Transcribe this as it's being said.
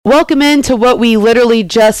Welcome into what we literally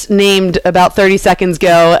just named about 30 seconds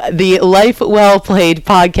ago, the Life Well Played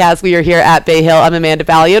podcast. We are here at Bay Hill. I'm Amanda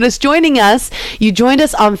Balionis. Joining us, you joined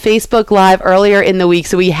us on Facebook Live earlier in the week,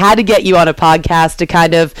 so we had to get you on a podcast to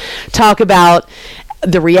kind of talk about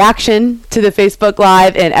the reaction to the Facebook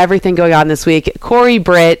Live and everything going on this week. Corey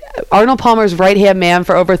Britt, Arnold Palmer's right-hand man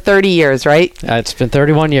for over 30 years, right? It's been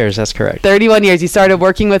 31 years, that's correct. 31 years. You started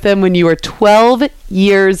working with him when you were 12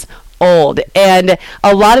 years old. And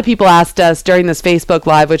a lot of people asked us during this Facebook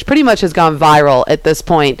Live, which pretty much has gone viral at this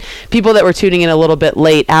point, people that were tuning in a little bit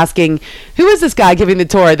late asking, who is this guy giving the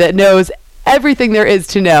tour that knows everything there is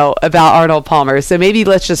to know about Arnold Palmer? So maybe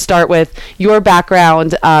let's just start with your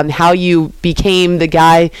background, how you became the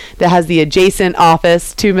guy that has the adjacent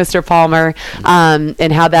office to Mr. Palmer,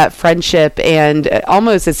 and how that friendship and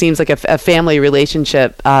almost it seems like a family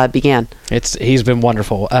relationship began. He's been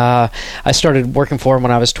wonderful. I started working for him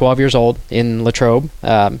when I was 12 years old in Latrobe,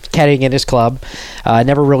 caddying in his club. I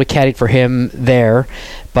never really caddied for him there,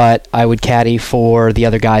 but I would caddy for the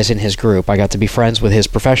other guys in his group. I got to be friends with his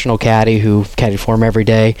professional caddy who caddied for him every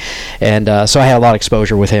day, and so I had a lot of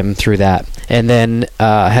exposure with him through that. And then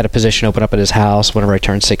I had a position open up at his house whenever I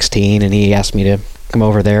turned 16, and he asked me to come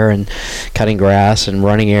over there and cutting grass and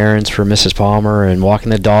running errands for Mrs. Palmer and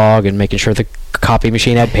walking the dog and making sure the copy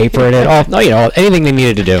machine had paper in it. Anything they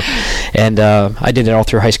needed to do. And I did it all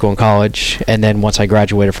through high school and college. And then once I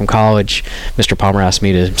graduated from college, Mr. Palmer asked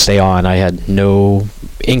me to stay on. I had no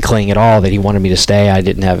inkling at all that he wanted me to stay. I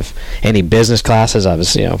didn't have any business classes. I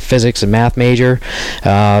was, physics and math major.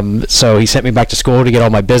 So he sent me back to school to get all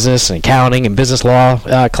my business and accounting and business law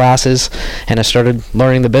classes. And I started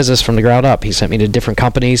learning the business from the ground up. He sent me to different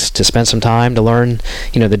companies to spend some time to learn,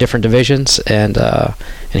 the different divisions. And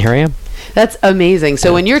here I am. That's amazing.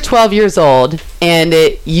 So when you're 12 years old and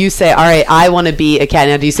you say, all right, I want to be a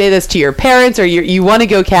caddy. Now, do you say this to your parents or you want to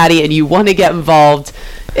go caddy and you want to get involved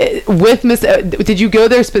with did you go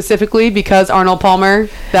there specifically because Arnold Palmer,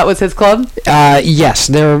 that was his club? Yes,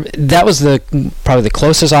 that was probably the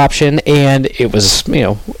closest option, and it was,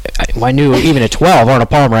 I knew even at 12, Arnold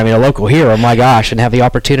Palmer, a local hero, my gosh, and have the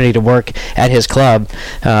opportunity to work at his club.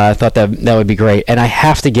 I thought that would be great. And I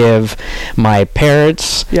have to give my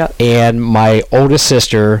parents and my oldest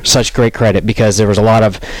sister such great credit because there was a lot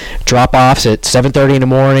of drop-offs at 7:30 in the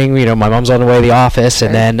morning. My mom's on the way to the office,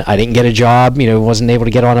 and then I didn't get a job, wasn't able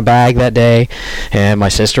to get on a bag that day, and my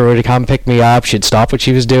sister would come pick me up. She'd stop what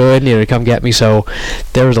she was doing, to come get me. So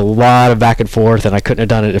there was a lot of back and forth, and I couldn't have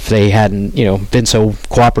done it if they hadn't, been so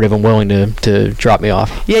cooperative and willing to drop me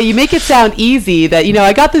off. Yeah, you make it sound easy that,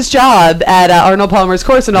 I got this job at Arnold Palmer's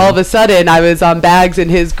course, and all of a sudden I was on bags in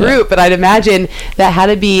his group, but I'd imagine that had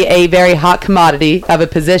to be a very hot commodity of a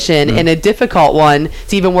position and a difficult one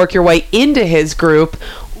to even work your way into his group.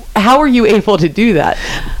 How were you able to do that?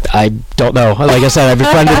 I don't know. Like I said, I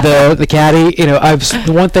befriended the caddy.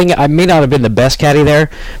 The one thing, I may not have been the best caddy there,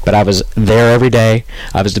 but I was there every day.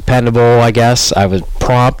 I was dependable, I guess. I was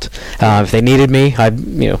prompt. If they needed me,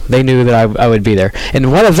 they knew that I would be there.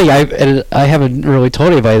 And one of the things I haven't really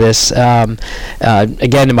told anybody this,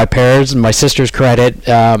 again, to my parents and my sister's credit,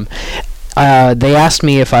 they asked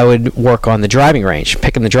me if I would work on the driving range,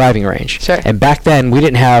 picking the driving range. Sure. And back then we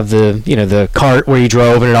didn't have the cart where you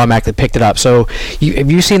drove and it automatically picked it up. So have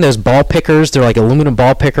you seen those ball pickers? They're like aluminum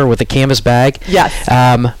ball picker with a canvas bag. Yes.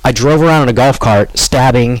 I drove around in a golf cart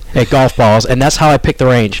stabbing at golf balls, and that's how I picked the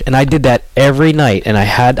range. And I did that every night. And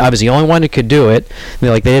I was the only one who could do it.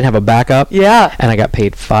 They didn't have a backup. Yeah. And I got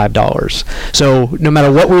paid $5. So no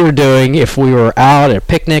matter what we were doing, if we were out at a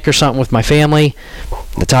picnic or something with my family,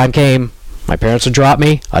 the time came. My parents would drop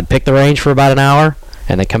me. I'd pick the range for about an hour,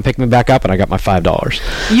 and they'd come pick me back up, and I got my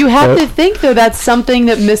 $5. You have to think, though, that's something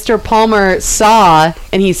that Mr. Palmer saw,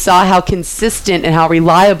 and he saw how consistent and how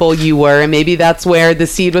reliable you were, and maybe that's where the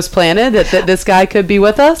seed was planted, that this guy could be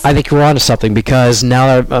with us? I think you're onto something, because now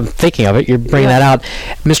that I'm thinking of it, you're bringing that out.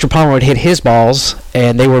 Mr. Palmer would hit his balls,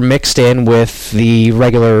 and they were mixed in with the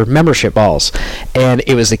regular membership balls, and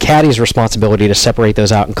it was the caddy's responsibility to separate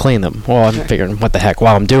those out and clean them. Well, I'm figuring, what the heck,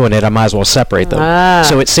 while I'm doing it, I might as well separate them.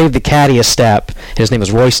 So it saved the caddy a step. His name is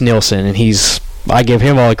Royce Nielsen, and I give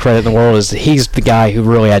him all the credit in the world. He's the guy who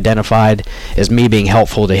really identified as me being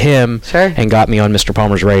helpful to him and got me on Mr.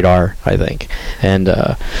 Palmer's radar, I think. And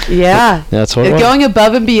that's what it was. Going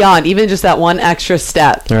above and beyond, even just that one extra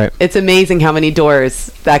step. Right. It's amazing how many doors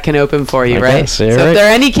that can open for you, right? Guess, so right. If there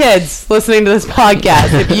are any kids listening to this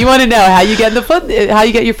podcast, if you want to know how you get your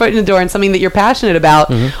foot in the door and something that you're passionate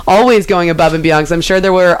about, always going above and beyond. Because I'm sure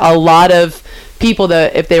there were a lot of people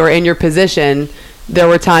that, if they were in your position, there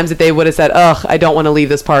were times that they would have said, "Ugh, I don't want to leave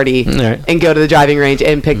this party and go to the driving range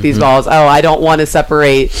and pick these balls. Oh, I don't want to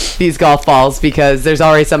separate these golf balls because there's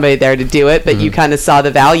already somebody there to do it." But you kind of saw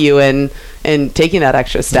the value in taking that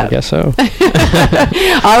extra step. I guess so.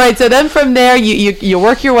 All right. So then from there, you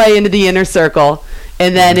work your way into the inner circle.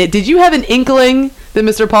 And then did you have an inkling that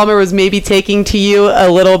Mr. Palmer was maybe taking to you a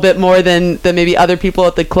little bit more than maybe other people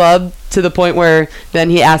at the club, to the point where then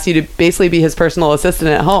he asked you to basically be his personal assistant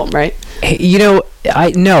at home, right?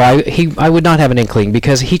 I would not have an inkling,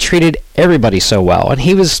 because he treated everybody so well, and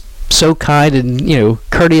he was so kind and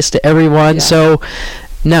courteous to everyone. Yeah. So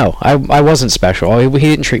no, I wasn't special. He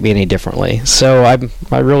didn't treat me any differently. So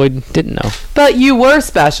I really didn't know. But you were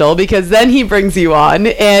special, because then he brings you on.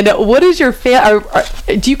 And what is your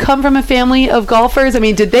do you come from a family of golfers? I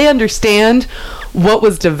mean, did they understand what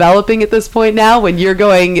was developing at this point now, when you're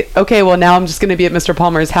going, okay, well, now I'm just going to be at Mr.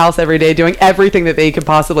 Palmer's house every day doing everything that they could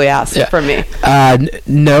possibly ask from me?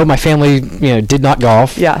 No, my family, did not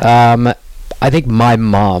golf. Yeah. I think my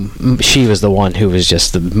mom, she was the one who was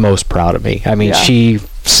just the most proud of me. I mean, she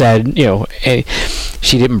said,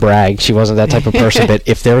 she didn't brag. She wasn't that type of person. But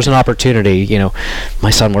if there was an opportunity,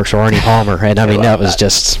 my son works for Arnie Palmer. And I mean, that was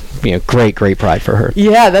just, great pride for her.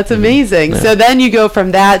 Yeah, that's amazing. Yeah. So then you go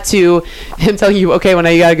from that to him telling you, okay, well,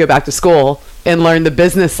 now you got to go back to school and learn the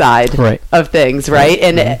business side of things, right?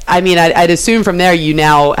 And I mean, I'd assume from there you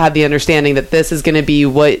now have the understanding that this is going to be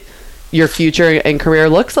what your future and career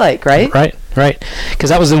looks like, right? Right. Because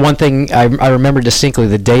that was the one thing I remember distinctly,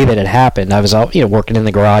 the day that it happened. I was out, working in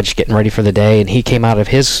the garage, getting ready for the day, and he came out of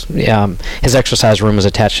his exercise room was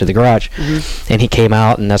attached to the garage, and he came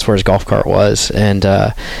out, and that's where his golf cart was, and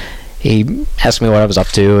he asked me what I was up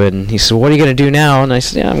to, and he said, "What are you going to do now?" And I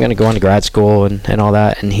said, "Yeah, I'm going to go on to grad school and all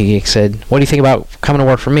that." And he said, "What do you think about coming to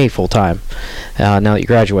work for me full time now that you're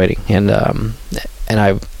graduating?" And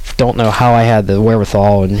I don't know how I had the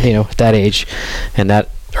wherewithal, and at that age and that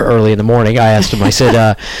early in the morning, I asked him, I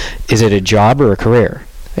said, is it a job or a career?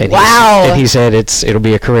 And he said it'll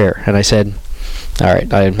be a career. And I said, all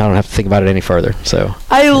right, I don't have to think about it any further. So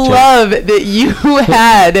I love that you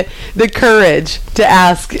had the courage to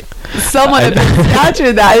ask someone of that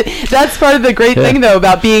stature. That's part of the great thing, though,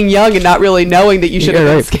 about being young and not really knowing that you should have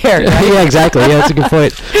been scared. Right? Yeah, exactly. Yeah, that's a good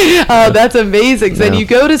point. Oh, that's amazing. So then you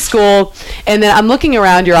go to school, and then I'm looking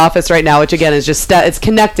around your office right now, which again is just it's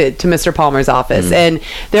connected to Mr. Palmer's office, and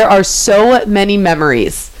there are so many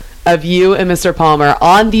memories of you and Mr. Palmer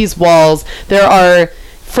on these walls. There are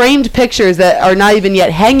framed pictures that are not even yet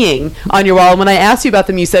hanging on your wall. And when I asked you about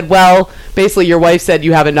them, you said, well, basically your wife said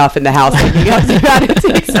you have enough in the house. So you got to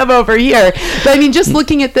take some over here. But I mean, just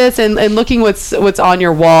looking at this and looking what's on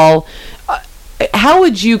your wall, how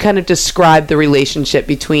would you kind of describe the relationship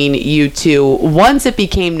between you two once it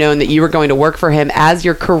became known that you were going to work for him as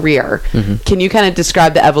your career? Can you kind of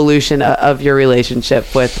describe the evolution of your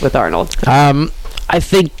relationship with Arnold? I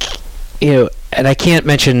think, and I can't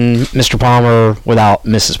mention Mr. Palmer without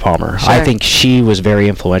Mrs. Palmer. Sure. I think she was very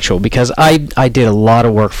influential, because I did a lot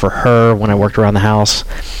of work for her when I worked around the house,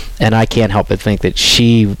 and I can't help but think that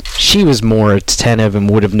she was more attentive and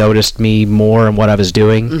would have noticed me more and what I was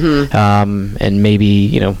doing, and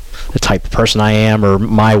maybe the type of person I am or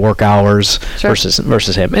my work hours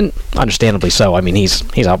versus him, and understandably so. I mean,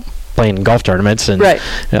 he's out playing golf tournaments, and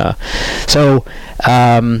so.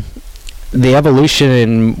 The evolution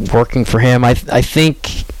in working for him, I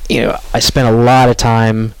think, I spent a lot of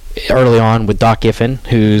time early on with Doc Giffen,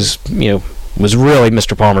 who's, was really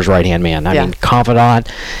Mr. Palmer's right-hand man. I mean, confidant.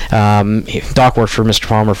 Doc worked for Mr.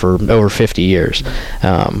 Palmer for over 50 years.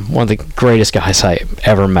 One of the greatest guys I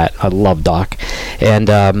ever met. I love Doc. And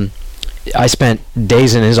I spent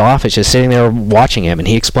days in his office just sitting there watching him, and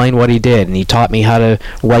he explained what he did, and he taught me how to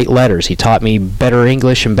write letters. He taught me better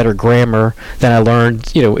English and better grammar than I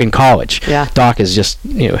learned, in college. Yeah. Doc is just,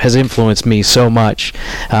 has influenced me so much.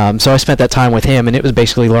 So I spent that time with him, and it was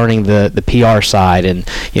basically learning the PR side and,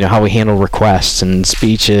 how we handle requests and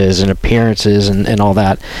speeches and appearances and all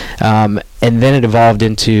that. And then it evolved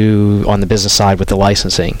into on the business side with the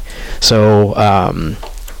licensing. So,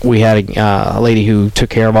 we had a lady who took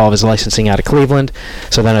care of all of his licensing out of Cleveland.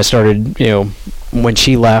 So then I started, when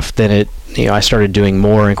she left, then I started doing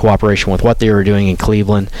more in cooperation with what they were doing in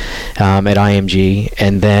Cleveland at IMG.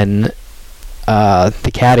 And then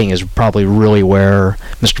the caddying is probably really where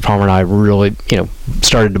Mr. Palmer and I really,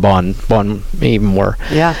 started to bond even more.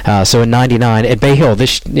 Yeah. So in '99 at Bay Hill,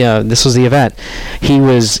 this was the event. He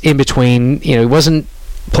was in between, he wasn't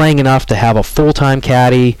playing enough to have a full-time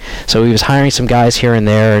caddy, so he was hiring some guys here and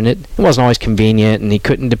there, and it wasn't always convenient, and he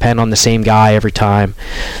couldn't depend on the same guy every time.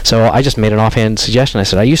 So I just made an offhand suggestion. I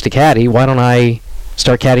said, I used to caddy, why don't I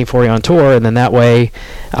start caddying for you on tour, and then that way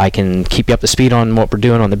I can keep you up to speed on what we're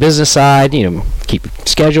doing on the business side, keep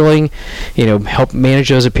scheduling, help manage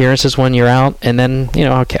those appearances when you're out, and then,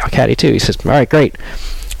 I'll caddy too. He says, all right, great.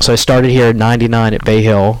 So I started here at 99 at Bay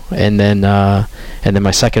Hill, and then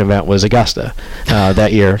my second event was Augusta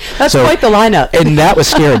that year. That's quite the lineup. And that was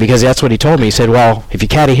scary because that's what he told me. He said, well, if you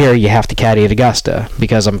caddy here, you have to caddy at Augusta,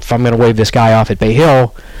 because if I'm going to wave this guy off at Bay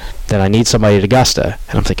Hill, then I need somebody at Augusta.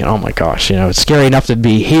 And I'm thinking, oh my gosh, it's scary enough to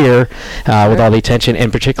be here with all the attention,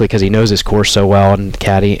 and particularly because he knows his course so well and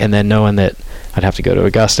caddy, and then knowing that I'd have to go to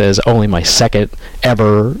Augusta as only my second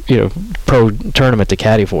ever, pro tournament to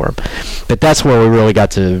caddy for him. But that's where we really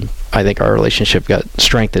got to, I think our relationship got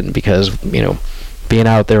strengthened, because, being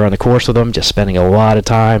out there on the course with him, just spending a lot of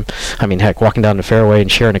time. I mean, heck, walking down the fairway and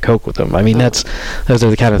sharing a Coke with him. I mean, those are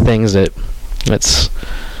the kind of things that's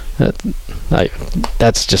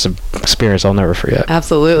just an experience I'll never forget.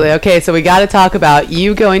 Absolutely. Okay, so we got to talk about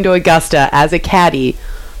you going to Augusta as a caddy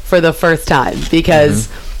for the first time, because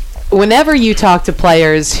whenever you talk to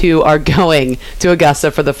players who are going to Augusta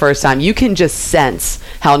for the first time, you can just sense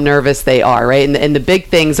how nervous they are, right? And the big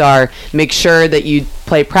things are, make sure that you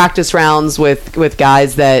play practice rounds with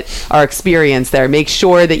guys that are experienced there. Make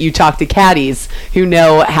sure that you talk to caddies who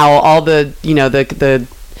know how all the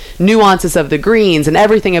nuances of the greens and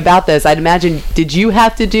everything about this. I'd imagine, did you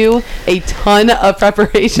have to do a ton of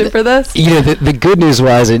preparation for this? The good news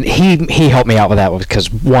was, and he helped me out with that,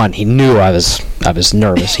 because one, he knew I was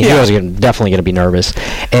nervous. He knew I was definitely going to be nervous,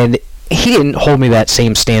 and he didn't hold me that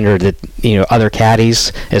same standard that other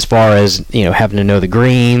caddies, as far as having to know the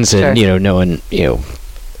greens and knowing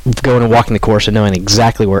going and walking the course and knowing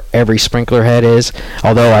exactly where every sprinkler head is.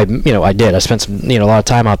 Although I spent some a lot of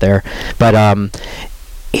time out there, but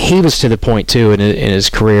he was to the point too in his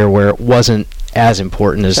career where it wasn't as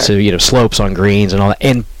important as to slopes on greens and all that.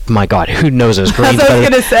 And my God, who knows those greens? That's what I was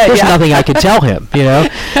going to say. There's nothing I could tell him,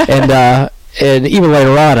 And even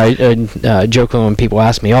later on, I joke when people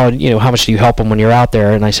ask me, how much do you help them when you're out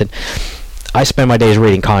there? And I said, I spend my days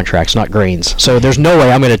reading contracts, not greens. So there's no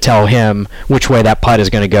way I'm going to tell him which way that putt is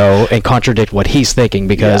going to go and contradict what he's thinking,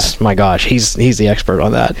 because my gosh, he's the expert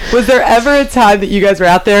on that. Was there ever a time that you guys were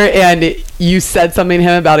out there and you said something to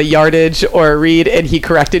him about a yardage or a read and he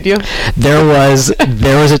corrected you? There was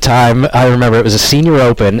a time, I remember it was a senior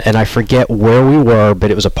open, and I forget where we were,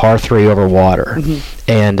 but it was a par 3 over water.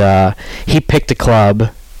 And he picked a club,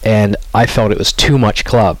 and I felt it was too much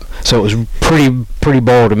club. So it was pretty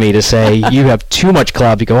bold of me to say, you have too much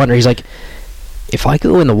club to go under. He's like, if I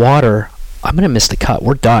go in the water, I'm going to miss the cut.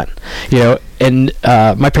 We're done. And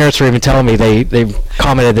my parents were even telling me, they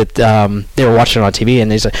commented that they were watching it on TV, and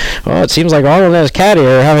they said, well, it seems like Arnold and his caddy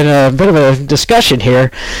are having a bit of a discussion here.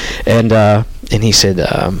 And he said,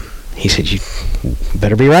 you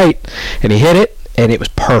better be right. And he hit it. And it was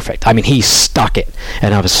perfect. I mean, he stuck it,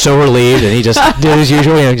 and I was so relieved. And he just did as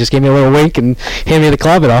usual. Just gave me a little wink and handed me the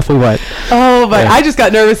club, and off we went. Oh, but I just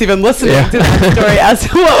got nervous even listening to that story as to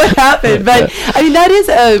what would happen. But I mean, that is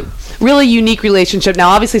a really unique relationship. Now,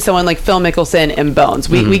 obviously, someone like Phil Mickelson and Bones,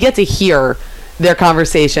 we get to hear their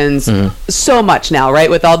conversations so much now, right?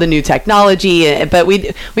 With all the new technology, but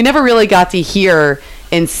we never really got to hear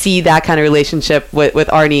and see that kind of relationship with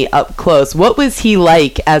Arnie up close. What was he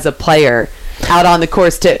like as a player out on the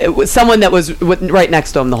course to someone that was right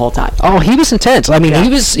next to him the whole time? Oh, he was intense. I mean,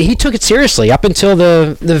 he took it seriously up until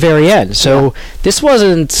the very end. So this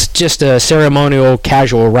wasn't just a ceremonial,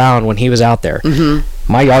 casual round when he was out there.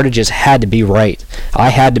 My yardages had to be right. I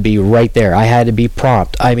had to be right there. I had to be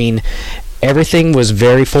prompt. I mean, everything was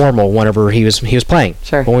very formal whenever he was playing.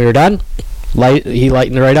 Sure. When we were done, he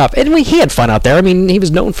lightened it right up, and he had fun out there. I mean, he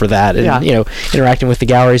was known for that, and interacting with the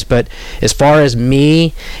galleries. But as far as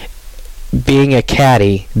me being a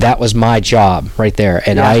caddy, that was my job right there,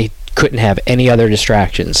 and I couldn't have any other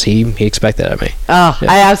distractions. He expected that of me. Oh,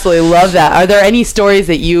 I absolutely love that. Are there any stories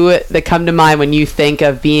that come to mind when you think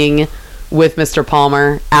of being with Mr.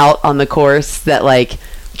 Palmer out on the course, that like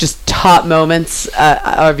just top moments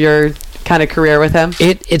of your kind of career with him?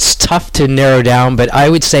 It's tough to narrow down, but I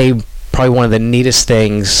would say probably one of the neatest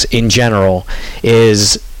things in general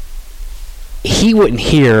is he wouldn't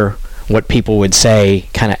hear what people would say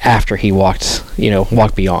kind of after he walked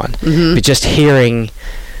beyond. But just hearing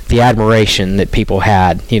the admiration that people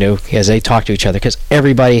had, as they talk to each other, because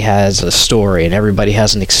everybody has a story and everybody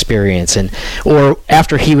has an experience, or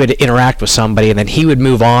after he would interact with somebody and then he would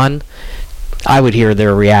move on, I would hear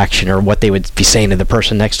their reaction or what they would be saying to the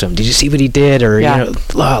person next to him. Did you see what he did? Or,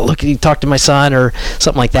 look, he talked to my son, or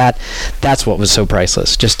something like that. That's what was so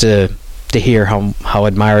priceless, just to hear how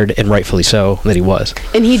admired, and rightfully so, that he was.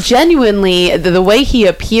 And he genuinely, the way he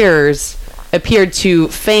appears appeared to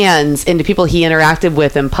fans and to people he interacted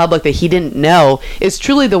with in public that he didn't know is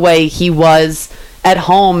truly the way he was at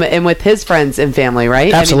home and with his friends and family,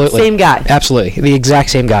 right? Absolutely. I mean, same guy. Absolutely. The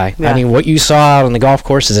exact same guy. Yeah. I mean, what you saw out on the golf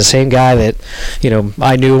course is the same guy that,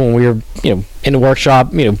 I knew when we were, in the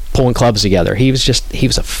workshop, pulling clubs together. He was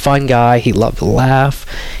a fun guy. He loved to laugh.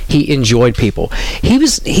 He enjoyed people.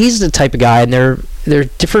 He's the type of guy, and there are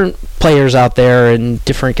different players out there and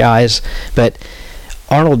different guys, but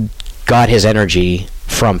Arnold got his energy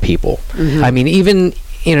from people. Mm-hmm. I mean, even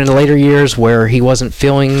in the later years where he wasn't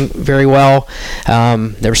feeling very well,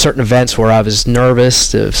 there were certain events where I was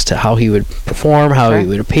nervous as to how he would perform, how he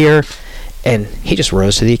would appear, and he just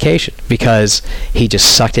rose to the occasion because he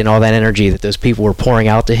just sucked in all that energy that those people were pouring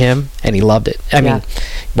out to him, and he loved it. I mean,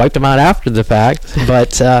 wiped them out after the fact,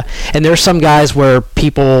 but and there's some guys where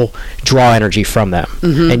people draw energy from them,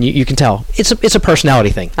 and you can tell it's a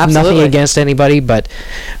personality thing. Absolutely. Nothing against anybody, but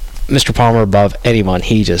Mr. Palmer above anyone.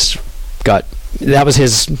 He just got. That was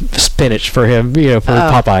his spinach for him, for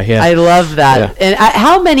Popeye. Yeah, I love that. Yeah. And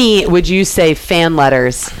how many would you say fan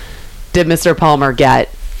letters did Mr. Palmer get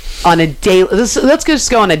on a daily? Let's just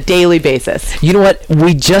go on a daily basis. You know what?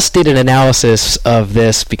 We just did an analysis of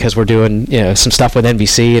this because we're doing some stuff with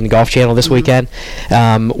NBC and Golf Channel this weekend.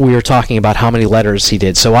 We were talking about how many letters he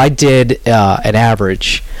did. So I did an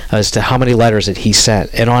average as to how many letters that he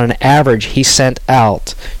sent, and on an average, he sent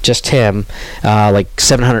out just him like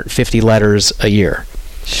 750 letters a year.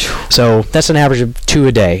 So that's an average of 2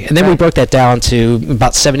 a day. And then we broke that down to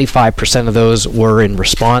about 75% of those were in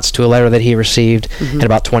response to a letter that he received, and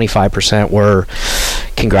about 25% were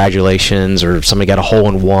congratulations, or somebody got a hole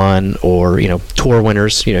in one, or tour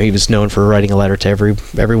winners. He was known for writing a letter to every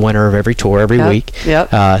winner of every tour every week.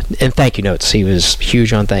 Yep. And thank you notes. He was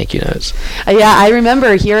huge on thank you notes. Yeah, I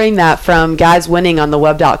remember hearing that from guys winning on the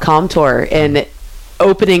web.com tour and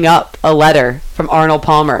opening up a letter from Arnold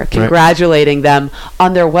Palmer congratulating them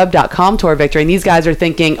on their web.com tour victory. And these guys are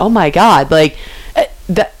thinking, oh my God, like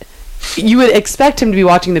that. You would expect him to be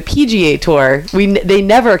watching the PGA Tour. They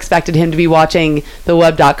never expected him to be watching the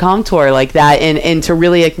web.com tour like that and to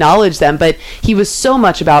really acknowledge them. But he was so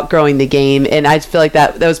much about growing the game, and I feel like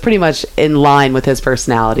that was pretty much in line with his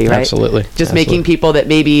personality, right? Absolutely. Just making people that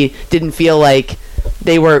maybe didn't feel like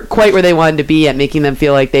they were quite where they wanted to be at, making them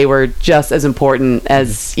feel like they were just as important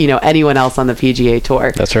as anyone else on the PGA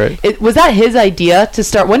Tour. That's right. Was that his idea to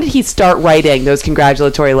start? When did he start writing those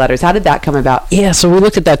congratulatory letters? How did that come about? Yeah, so we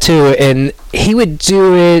looked at that too, and he would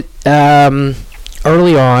do it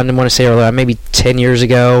early on. I want to say early on, maybe 10 years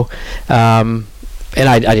ago. And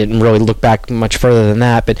I didn't really look back much further than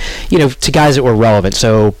that, but to guys that were relevant.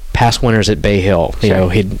 So past winners at Bay Hill,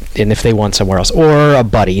 and if they won somewhere else, or a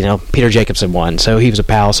buddy, Peter Jacobson won, so he was a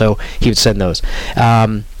pal, so he would send those.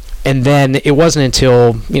 And then it wasn't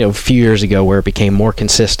until a few years ago where it became more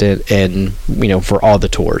consistent, and for all the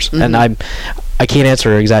tours. And I can't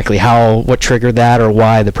answer exactly what triggered that or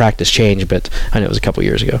why the practice changed, but I know it was a couple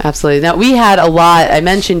years ago. Absolutely. Now, we had a lot. I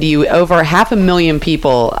mentioned to you, over 500,000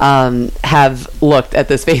 people have looked at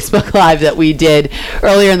this Facebook Live that we did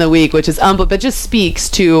earlier in the week, which is but just speaks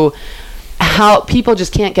to how people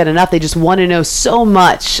just can't get enough. They just want to know so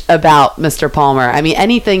much about Mr. Palmer. I mean,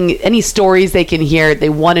 any stories they can hear, they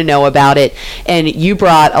want to know about it. And you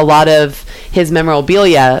brought a lot of his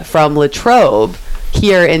memorabilia from Latrobe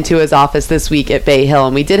here into his office this week at Bay Hill.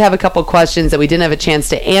 And we did have a couple questions that we didn't have a chance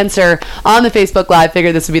to answer on the Facebook Live.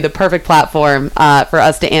 Figured this would be the perfect platform for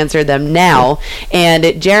us to answer them now.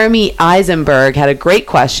 And Jeremy Eisenberg had a great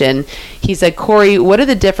question. He said, Corey, what are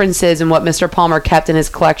the differences in what Mr. Palmer kept in his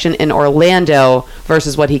collection in Orlando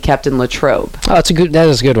versus what he kept in Latrobe? Oh, that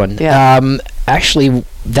is a good one. Yeah. Actually,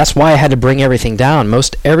 that's why I had to bring everything down.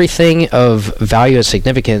 Most everything of value and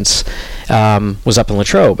significance was up in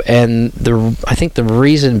Latrobe, and I think the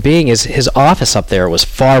reason being is his office up there was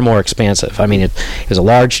far more expansive. I mean, it was a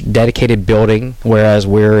large, dedicated building, whereas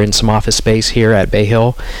we're in some office space here at Bay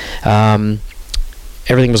Hill.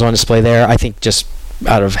 Everything was on display there. I think just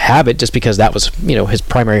out of habit, just because that was his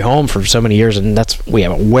primary home for so many years, and we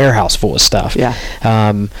have a warehouse full of stuff. Yeah.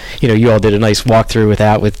 You all did a nice walkthrough with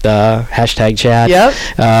that with hashtag chat.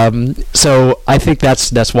 Yep. So I think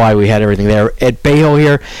that's why we had everything there. At Bay Hill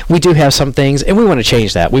here, we do have some things, and we want to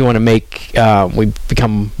change that. We want to make we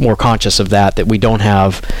become more conscious of that we don't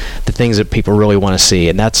have the things that people really want to see,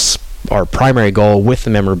 and that's our primary goal with the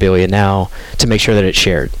memorabilia now, to make sure that it's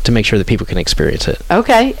shared, to make sure that people can experience it.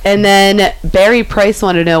 Okay. And then Barry Price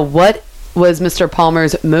wanted to know, what was Mr.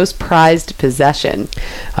 Palmer's most prized possession?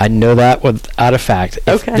 I know that without a fact.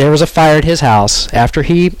 If Okay. there was a fire at his house, after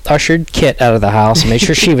he ushered Kit out of the house and made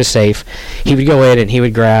sure she was safe, he would go in and he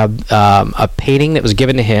would grab a painting that was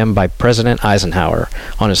given to him by President Eisenhower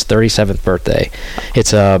on his 37th birthday.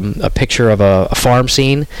 It's a picture of a farm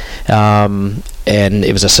scene, and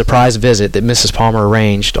it was a surprise visit that Mrs. Palmer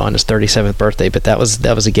arranged on his 37th birthday, but that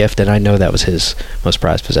was a gift, and I know that was his most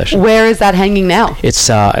prized possession. Where is that hanging now? It's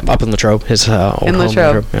up in Latrobe, his old In home.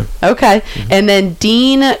 Latrobe. Yeah. Okay. And then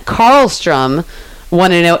Dean Karlstrom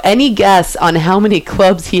want to know any guess on how many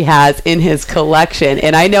clubs he has in his collection.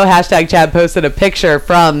 And I know #Chad posted a picture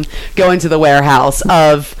from going to the warehouse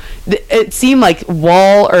of, it seemed like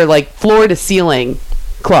wall or like floor to ceiling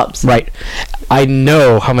clubs. Right. I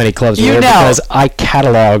know how many clubs You were know. because I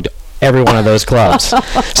cataloged every one of those clubs.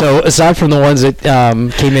 So aside from the ones that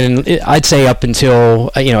came in, I'd say up until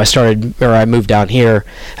I moved down here,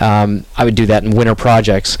 I would do that in winter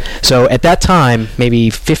projects. So at that time, maybe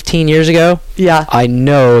 15 years ago, Yeah. I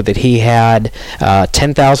know that he had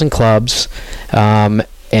 10,000 clubs,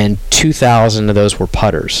 and 2,000 of those were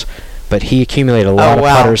putters. But he accumulated a lot of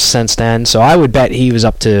wow. putters since then. So I would bet he was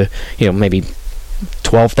up to maybe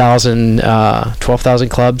 12,000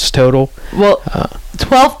 clubs total. Well,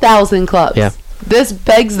 12,000 clubs. Yeah. This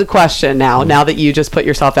begs the question now that you just put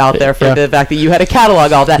yourself out there for Yeah. the fact that you had to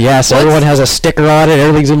catalog all that. Yes, What's- everyone has a sticker on it.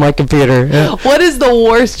 Everything's in my computer. Yeah. What is the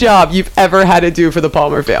worst job you've ever had to do for the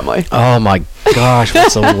Palmer family? Oh my gosh,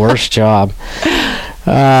 what's the worst job?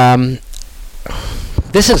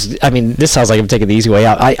 This sounds like I'm taking the easy way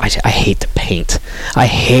out. I hate to paint. I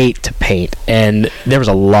hate to paint. And there was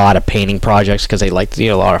a lot of painting projects because they liked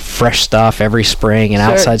a lot of fresh stuff every spring and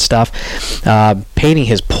Sure. outside stuff. Painting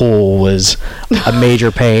his pool was a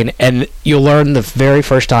major pain. And you'll learn the very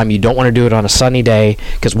first time you don't want to do it on a sunny day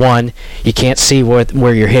because, one, you can't see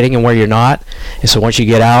where you're hitting and where you're not. And so once you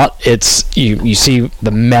get out, it's you see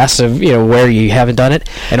the mess of where you haven't done it.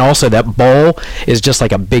 And also that bowl is just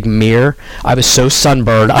like a big mirror. I was so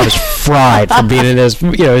sunburned. I was fried from being in this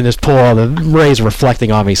pool, all the rays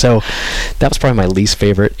reflecting on me. So that was probably my least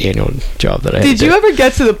favorite annual job that I had. Did to you do. ever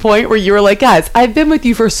get to the point where you were like, guys, I've been with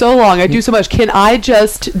you for so long, I do so much, can I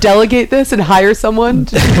just delegate this and hire someone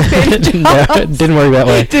to paint No, it didn't work that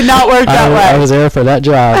way. Did not work that way. I was there for that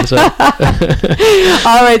job. So.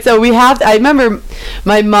 All right, so I remember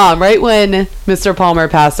my mom, right when Mr. Palmer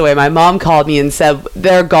passed away, my mom called me and said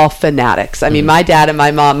they're golf fanatics. I mean, my dad and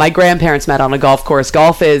my mom, my grandparents met on a golf course.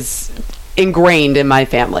 Golf is ingrained in my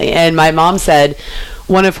family. And my mom said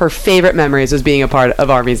one of her favorite memories was being a part of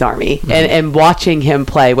Army's Army and watching him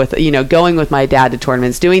play with, going with my dad to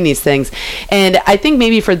tournaments, doing these things. And I think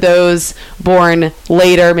maybe for those born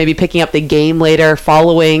later, maybe picking up the game later,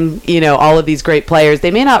 following, all of these great players,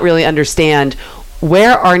 they may not really understand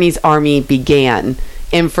where Arnie's Army began.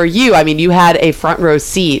 And for you, I mean, you had a front row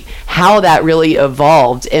seat, how that really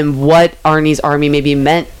evolved and what Arnie's Army maybe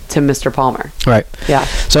meant to Mr. Palmer. Right. Yeah.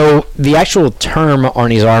 So the actual term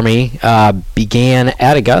Arnie's Army began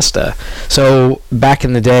at Augusta. So back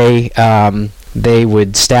in the day, they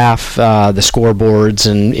would staff the scoreboards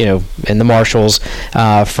and the marshals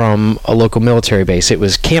from a local military base. It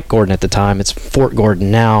was Camp Gordon at the time. It's Fort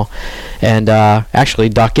Gordon now. And actually,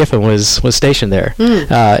 Doc Giffen was stationed there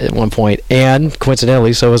at one point. And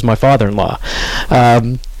coincidentally, so was my father-in-law.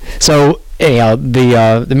 So anyhow,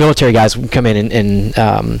 the military guys would come in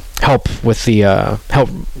and help with the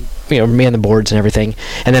man the boards and everything.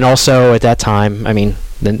 And then also at that time, I mean,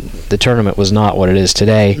 the tournament was not what it is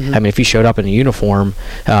today. I mean, if you showed up in a uniform,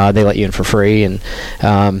 they let you in for free, and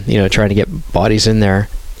trying to get bodies in there.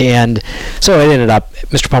 And so it ended up,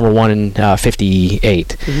 Mr. Palmer won in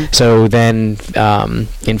 58. So then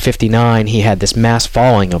in 59, he had this mass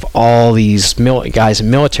following of all these guys in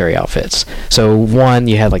military outfits. So one,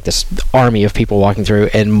 you had like this army of people walking through,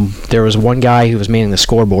 and there was one guy who was manning the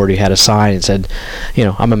scoreboard who had a sign and said,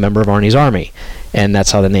 I'm a member of Arnie's Army. And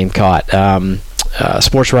that's how the name caught. A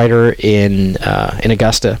sports writer in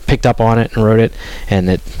Augusta picked up on it and wrote it, and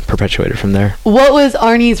it perpetuated from there. What was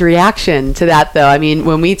Arnie's reaction to that, though? I mean,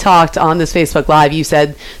 when we talked on this Facebook Live, you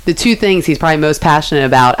said the two things he's probably most passionate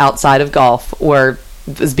about outside of golf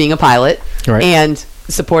was being a pilot and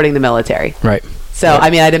supporting the military. Right. So, I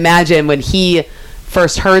mean, I'd imagine when he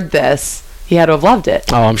first heard this, he had to have loved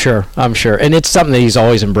it. Oh, I'm sure. And it's something that he's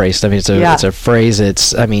always embraced. I mean, it's a phrase.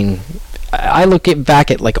 I look back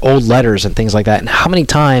at like old letters and things like that, and how many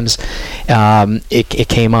times it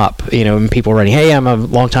came up, and people writing, "Hey, I'm a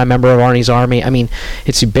longtime member of Arnie's Army." I mean,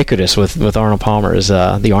 it's ubiquitous with Arnold Palmer as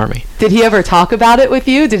the Army. Did he ever talk about it with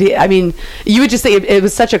you? Did he? I mean, you would just say it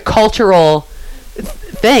was such a cultural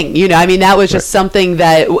thing. I mean, that was just something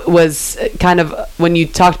that was kind of, when you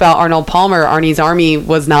talked about Arnold Palmer, Arnie's Army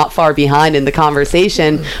was not far behind in the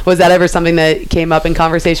conversation. Was that ever something that came up in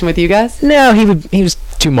conversation with you guys? No, he was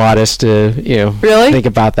too modest to really think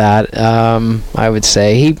about that. I would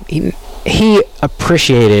say he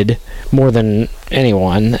appreciated more than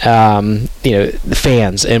anyone the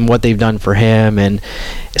fans and what they've done for him, and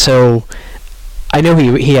so I know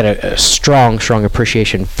he had a strong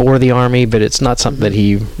appreciation for the Army, but it's not something that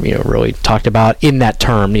he really talked about in that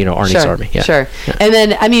term, Arnie's Army. Yeah. Sure. Yeah. And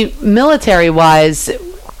then, I mean, military-wise,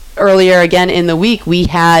 earlier again in the week, we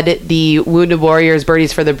had the Wounded Warriors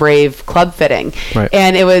Birdies for the Brave club fitting. Right.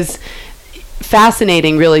 And it was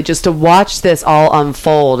fascinating, really, just to watch this all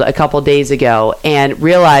unfold a couple days ago and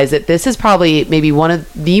realize that this is probably maybe one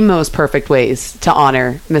of the most perfect ways to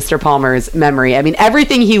honor Mr. Palmer's memory. I mean,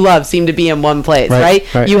 everything he loved seemed to be in one place, right?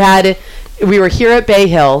 We were here at Bay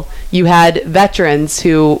Hill. You had veterans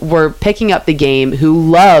who were picking up the game, who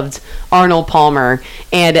loved Arnold Palmer.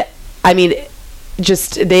 And, I mean,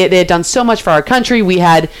 just they had done so much for our country. We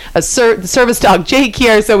had a service dog Jake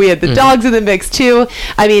here, so we had the dogs in the mix too.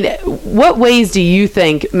 I mean, what ways do you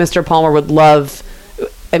think Mr. Palmer would love?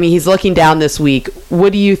 I mean, he's looking down this week.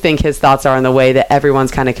 What do you think his thoughts are on the way that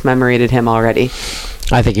everyone's kind of commemorated him already?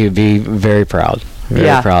 I think he would be very proud.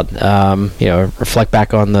 Very proud. Reflect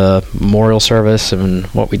back on the memorial service and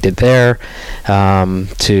what we did there,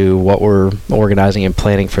 to what we're organizing and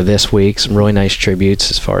planning for this week. Some really nice tributes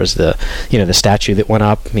as far as the statue that went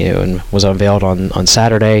up, and was unveiled on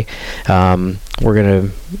Saturday. I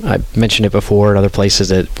mentioned it before in other places,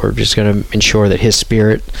 that we're just going to ensure that his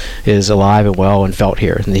spirit is alive and well and felt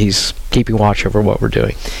here, and he's keeping watch over what we're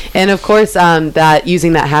doing. And of course, that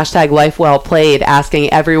using that hashtag Life Well Played,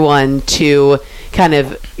 asking everyone to kind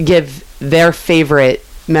of give their favorite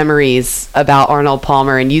memories about Arnold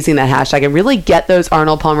Palmer, and using that hashtag and really get those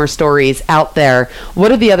Arnold Palmer stories out there.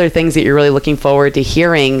 What are the other things that you're really looking forward to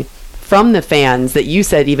hearing from the fans that you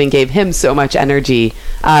said even gave him so much energy?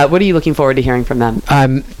 What are you looking forward to hearing from them?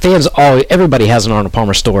 Everybody has an Arnold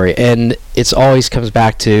Palmer story, and it's always comes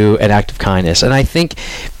back to an act of kindness. And I think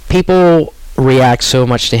people react so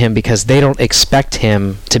much to him because they don't expect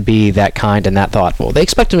him to be that kind and that thoughtful. They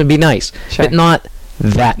expect him to be nice, but not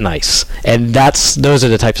that nice. And those are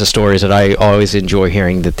the types of stories that I always enjoy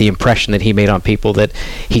hearing, that the impression that he made on people, that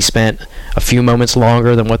he spent a few moments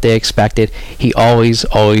longer than what they expected. He always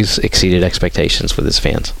exceeded expectations with his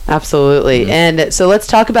fans. Absolutely. Mm-hmm. And so let's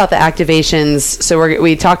talk about the activations. So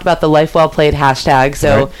we talked about the Life Well Played hashtag.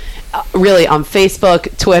 So really on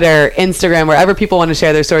Facebook, Twitter, Instagram, wherever people want to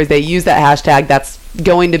share their stories, they use that hashtag. That's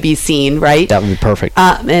going to be seen, right? That would be perfect.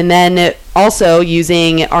 And then also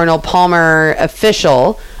using Arnold Palmer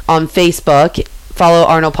Official on Facebook, follow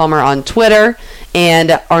Arnold Palmer on Twitter,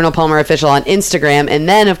 and Arnold Palmer Official on Instagram. And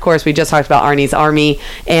then, of course, we just talked about Arnie's Army,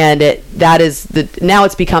 and now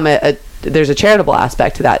it's become there's a charitable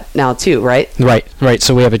aspect to that now too, right? Right.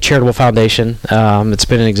 So we have a charitable foundation. It's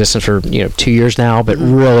been in existence for 2 years now, but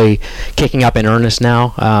really kicking up in earnest now.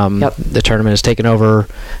 The tournament has taken over,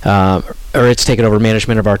 it's taken over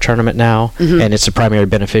management of our tournament now, and it's the primary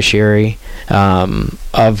beneficiary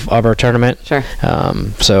of our tournament. Sure.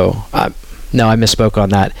 No, I misspoke on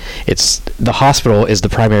that. It's the hospital is the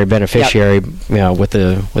primary beneficiary, with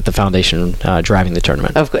the foundation driving the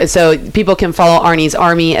tournament. Of course. So people can follow Arnie's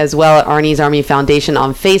Army as well at Arnie's Army Foundation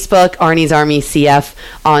on Facebook, Arnie's Army CF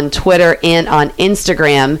on Twitter and on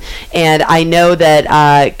Instagram. And I know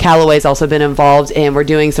that Callaway's also been involved, and we're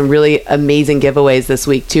doing some really amazing giveaways this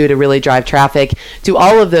week too, to really drive traffic to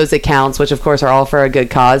all of those accounts, which of course are all for a good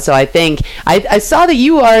cause. So I think I saw that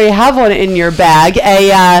you already have one in your bag,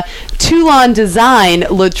 a Toulon Design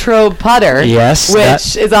Latrobe putter,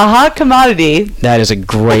 which is a hot commodity. That is a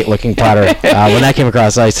great looking putter. When that came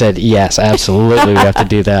across, I said, yes, absolutely, we have to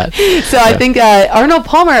do that. So I think Arnold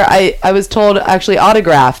Palmer, I was told, actually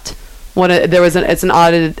autographed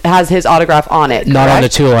has his autograph on it. Not correct? on the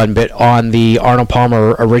Toulon, but on the Arnold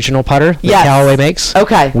Palmer original putter that Callaway makes.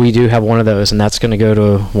 Okay. We do have one of those, and that's going to go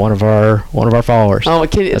to one of our followers. Oh,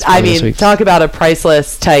 talk about a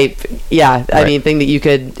priceless type, thing that you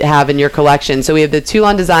could have in your collection. So we have the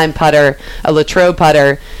Toulon Design putter, a Latrobe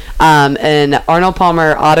putter, an Arnold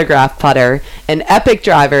Palmer autograph putter, an Epic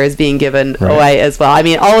driver is being given away as well. I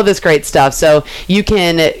mean, all of this great stuff. So you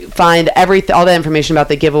can find all the information about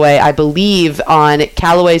the giveaway, I believe, on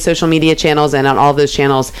Callaway social media channels and on all of those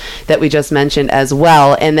channels that we just mentioned as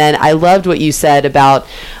well. And then I loved what you said about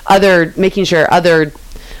making sure other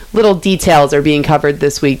little details are being covered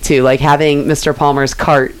this week too, like having Mr. Palmer's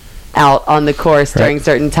cart out on the course during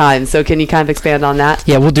certain times. So can you kind of expand on that?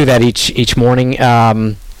 Yeah, we'll do that each morning.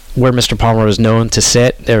 where Mr. Palmer was known to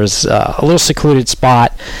sit. There was a little secluded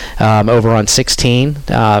spot over on 16,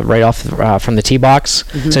 right off from the tee box.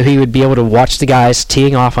 Mm-hmm. So he would be able to watch the guys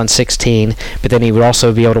teeing off on 16, but then he would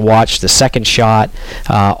also be able to watch the second shot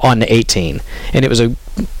on the 18. And it was a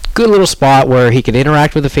good little spot where he could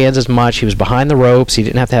interact with the fans as much. He was behind the ropes. He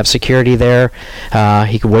didn't have to have security there.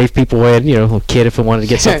 He could wave people in, a little kid if he wanted to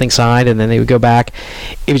get something signed, and then they would go back.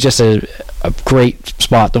 It was just a great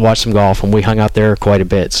spot to watch some golf, and we hung out there quite a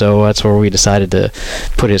bit. So that's where we decided to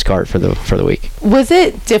put his cart for the week. Was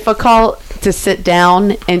it difficult to sit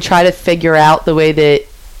down and try to figure out the way that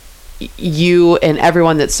you and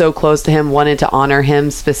everyone that's so close to him wanted to honor him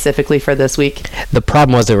specifically for this week? The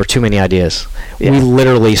problem was there were too many ideas. Yeah. We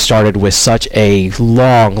literally started with such a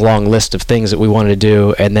long list of things that we wanted to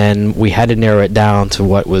do, and then we had to narrow it down to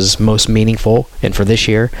what was most meaningful and for this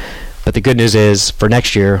year. But the good news is for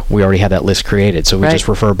next year, we already have that list created. So we just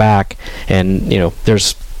refer back, and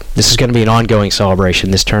this is going to be an ongoing celebration.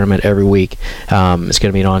 This tournament every week is going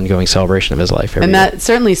to be an ongoing celebration of his life every that year.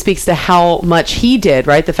 Certainly speaks to how much he did,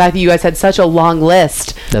 right? The fact that you guys had such a long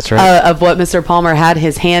list That's right. Of what Mr. Palmer had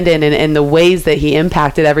his hand in and the ways that he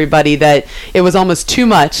impacted everybody, that it was almost too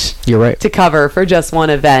much You're right. to cover for just one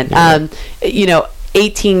event. Right.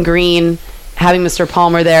 18 green, having Mr.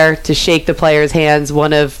 Palmer there to shake the players' hands,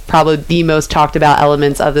 one of probably the most talked about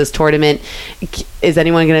elements of this tournament. Is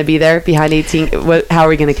anyone going to be there behind 18? How are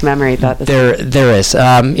we going to commemorate that? There is.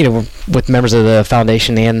 With members of the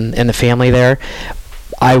foundation and the family there.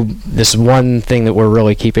 This is one thing that we're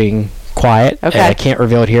really keeping quiet. Okay. I can't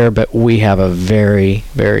reveal it here, but we have a very,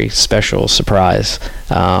 very special surprise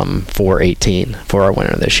for 18 for our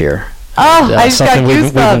winner this year. Oh, I just got something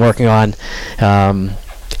we've been goosebumps. working on.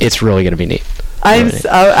 It's really going to be neat.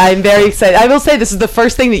 I'm very excited. I will say this is the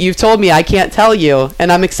first thing that you've told me I can't tell you,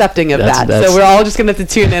 and I'm accepting of that. So we're all just going to have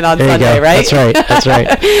to tune in on Sunday, right? That's right.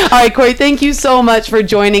 All right, Corey, thank you so much for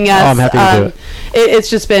joining us. Oh, I'm happy to do it. It's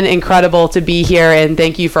just been incredible to be here, and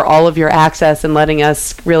thank you for all of your access and letting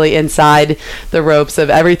us really inside the ropes of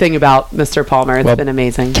everything about Mr. Palmer. It's been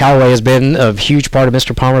amazing. Callaway has been a huge part of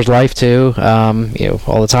Mr. Palmer's life too.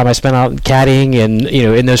 All the time I spent out caddying and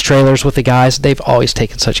in those trailers with the guys, they've always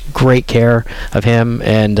taken such great care of him,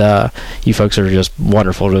 and you folks are just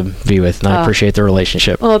wonderful to be with, and I appreciate the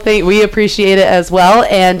relationship. Well, we appreciate it as well,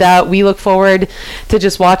 and we look forward to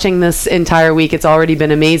just watching this entire week. It's already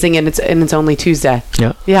been amazing, and it's only Tuesday.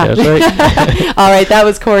 Yeah. That's right. All right, that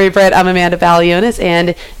was Corey Britt. I'm Amanda Balionis,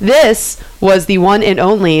 and this was the one and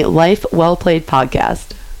only Life Well Played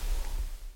podcast.